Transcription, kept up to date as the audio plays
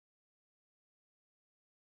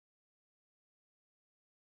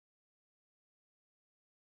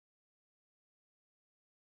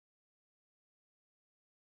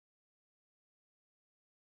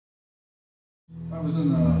I was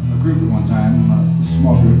in a group at one time, a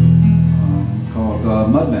small group called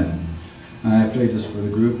Mudmen. And I played this for the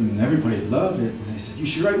group and everybody loved it. And they said, you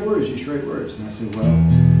should write words, you should write words. And I said, well,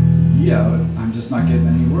 yeah, but I'm just not getting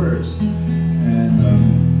any words. And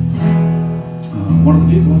one of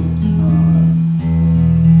the people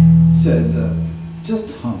said,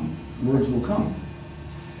 just hum, words will come.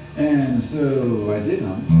 And so I did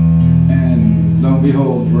hum, and lo and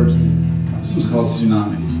behold, words did come. This was called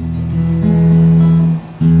Tsunami.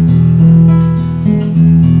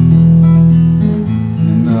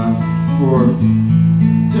 For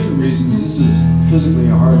different reasons, this is physically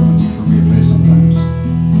a hard one for me to play sometimes.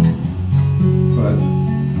 But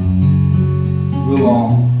we'll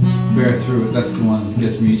all bear through it. That's the one that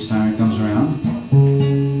gets me each time it comes around.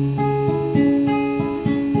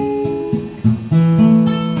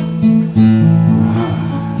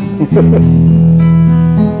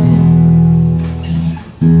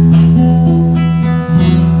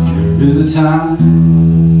 There is a time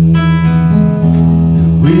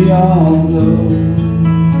we all know,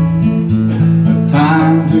 a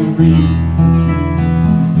time to reap,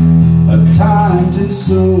 a time to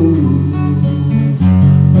sow,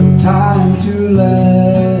 a time to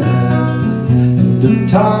laugh, and a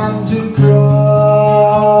time to cry,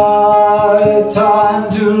 a time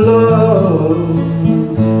to love.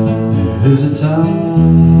 There is a time.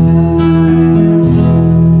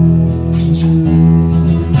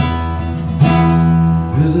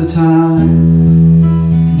 There's a time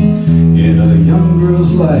in a young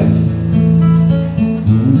girl's life,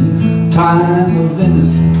 time of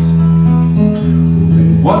innocence,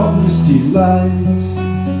 when wondrous delights.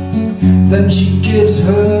 Then she gives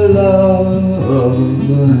her love,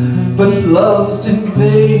 but love's in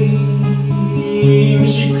vain.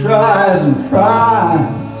 She cries and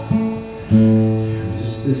cries. There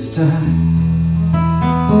is this time.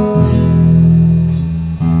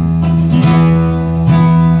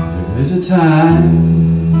 There is a time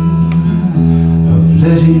of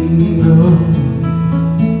letting go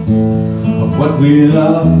of what we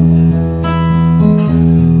love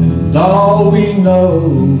and all we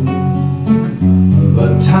know, a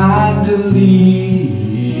time to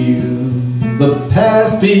leave the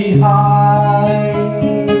past behind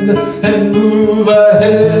and move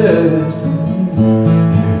ahead.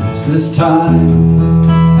 Here's this time.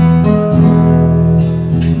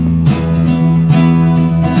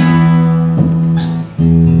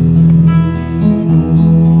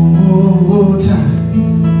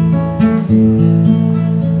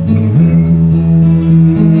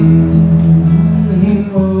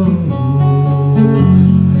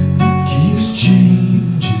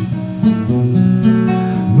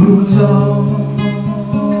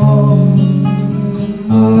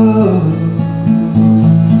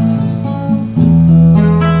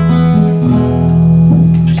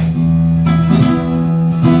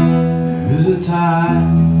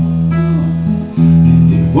 Time,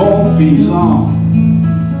 and it won't be long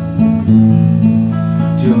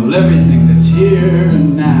till everything that's here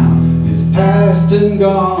and now is past and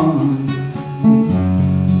gone.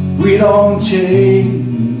 We don't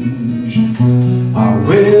change our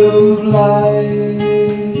way of life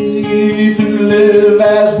and live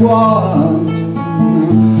as one.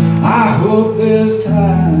 I hope there's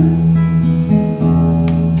time.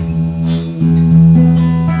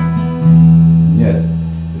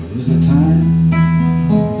 There's a time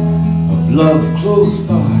of love close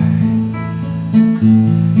by.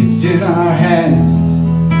 It's in our hands,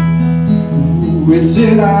 ooh, it's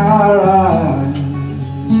in our eyes.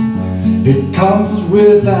 It comes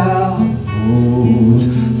without hold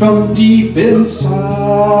from deep inside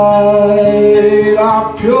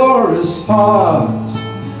our purest hearts.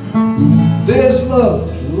 There's love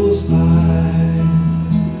close by.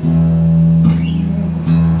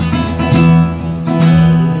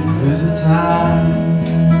 There's a time,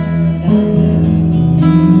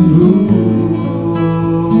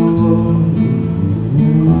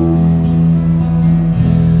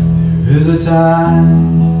 there is a time,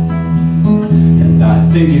 and I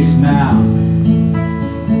think it's now,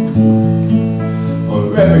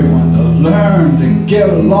 for everyone to learn to get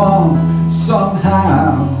along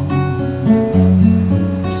somehow.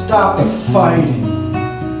 Stop the fighting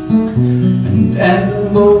and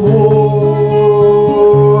end the wars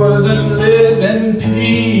and live in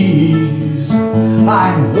peace.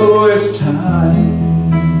 I know it's time.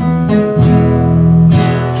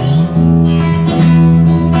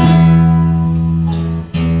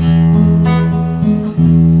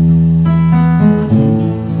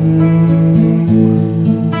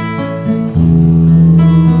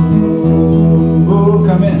 Oh,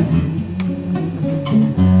 come in.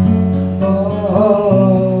 Oh.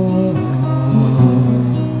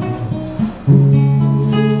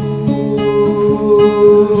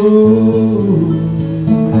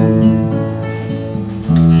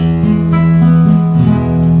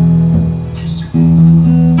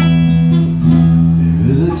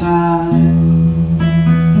 time.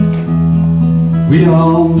 We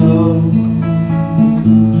all know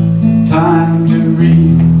time to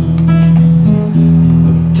reap,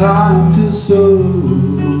 a time to sow,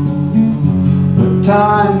 a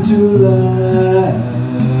time to laugh,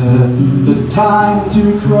 and a time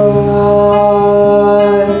to cry,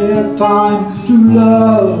 a time to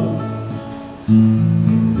love.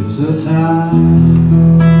 There's a time